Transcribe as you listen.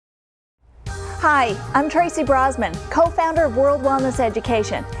Hi, I'm Tracy Brosman, co-founder of World Wellness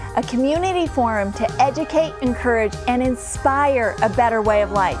Education, a community forum to educate, encourage, and inspire a better way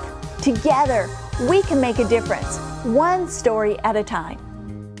of life. Together, we can make a difference, one story at a time.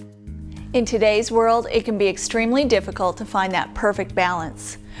 In today's world, it can be extremely difficult to find that perfect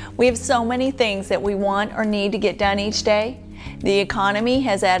balance. We have so many things that we want or need to get done each day. The economy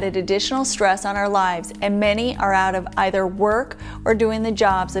has added additional stress on our lives, and many are out of either work or doing the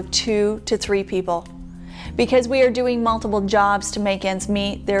jobs of 2 to 3 people. Because we are doing multiple jobs to make ends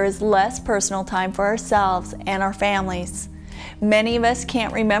meet, there is less personal time for ourselves and our families. Many of us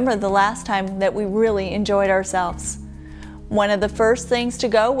can't remember the last time that we really enjoyed ourselves. One of the first things to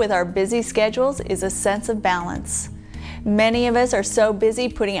go with our busy schedules is a sense of balance. Many of us are so busy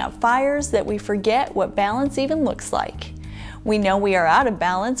putting out fires that we forget what balance even looks like. We know we are out of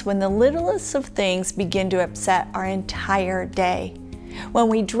balance when the littlest of things begin to upset our entire day. When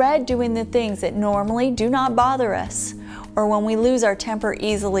we dread doing the things that normally do not bother us, or when we lose our temper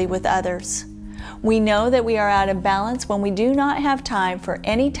easily with others. We know that we are out of balance when we do not have time for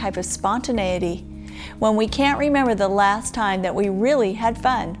any type of spontaneity, when we can't remember the last time that we really had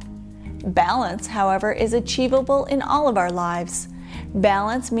fun. Balance, however, is achievable in all of our lives.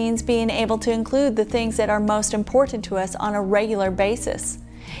 Balance means being able to include the things that are most important to us on a regular basis.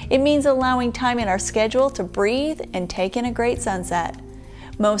 It means allowing time in our schedule to breathe and take in a great sunset.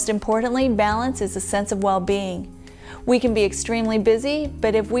 Most importantly, balance is a sense of well-being. We can be extremely busy,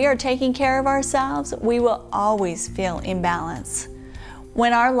 but if we are taking care of ourselves, we will always feel in balance.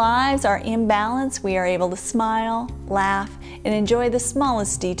 When our lives are in balance, we are able to smile, laugh, and enjoy the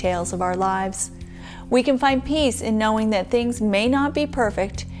smallest details of our lives. We can find peace in knowing that things may not be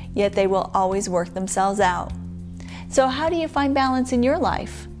perfect, yet they will always work themselves out. So how do you find balance in your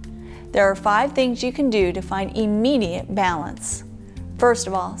life? There are 5 things you can do to find immediate balance. First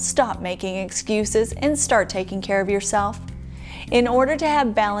of all, stop making excuses and start taking care of yourself. In order to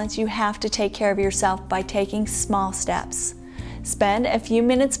have balance, you have to take care of yourself by taking small steps. Spend a few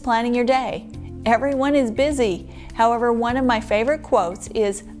minutes planning your day. Everyone is busy. However, one of my favorite quotes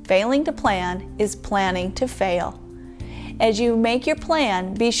is, "Failing to plan is planning to fail." As you make your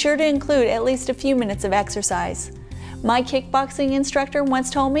plan, be sure to include at least a few minutes of exercise. My kickboxing instructor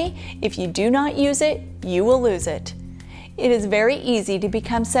once told me, if you do not use it, you will lose it. It is very easy to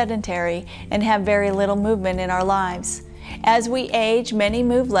become sedentary and have very little movement in our lives. As we age, many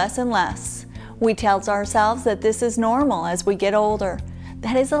move less and less. We tell ourselves that this is normal as we get older.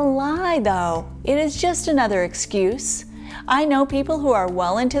 That is a lie, though. It is just another excuse. I know people who are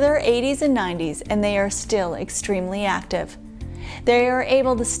well into their 80s and 90s, and they are still extremely active. They are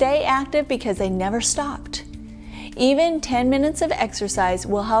able to stay active because they never stopped. Even 10 minutes of exercise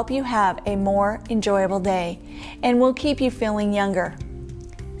will help you have a more enjoyable day and will keep you feeling younger.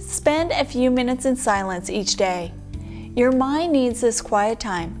 Spend a few minutes in silence each day. Your mind needs this quiet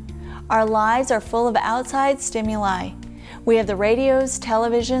time. Our lives are full of outside stimuli. We have the radios,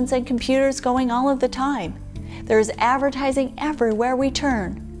 televisions, and computers going all of the time. There is advertising everywhere we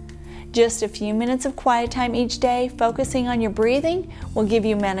turn. Just a few minutes of quiet time each day, focusing on your breathing, will give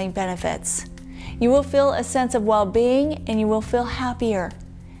you many benefits. You will feel a sense of well-being and you will feel happier.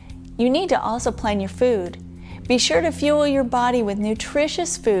 You need to also plan your food. Be sure to fuel your body with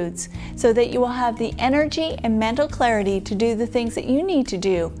nutritious foods so that you will have the energy and mental clarity to do the things that you need to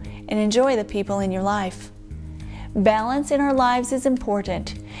do and enjoy the people in your life. Balance in our lives is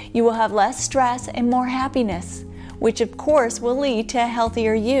important. You will have less stress and more happiness, which of course will lead to a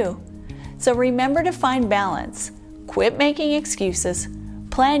healthier you. So remember to find balance. Quit making excuses.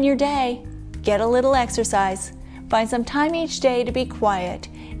 Plan your day. Get a little exercise. Find some time each day to be quiet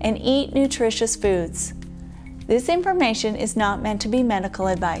and eat nutritious foods. This information is not meant to be medical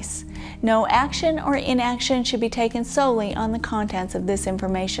advice. No action or inaction should be taken solely on the contents of this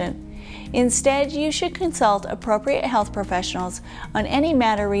information. Instead, you should consult appropriate health professionals on any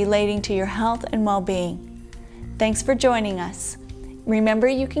matter relating to your health and well-being. Thanks for joining us. Remember,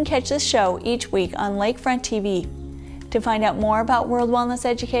 you can catch this show each week on Lakefront TV. To find out more about World Wellness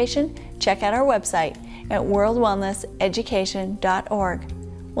Education, check out our website at worldwellnesseducation.org.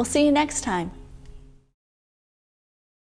 We'll see you next time.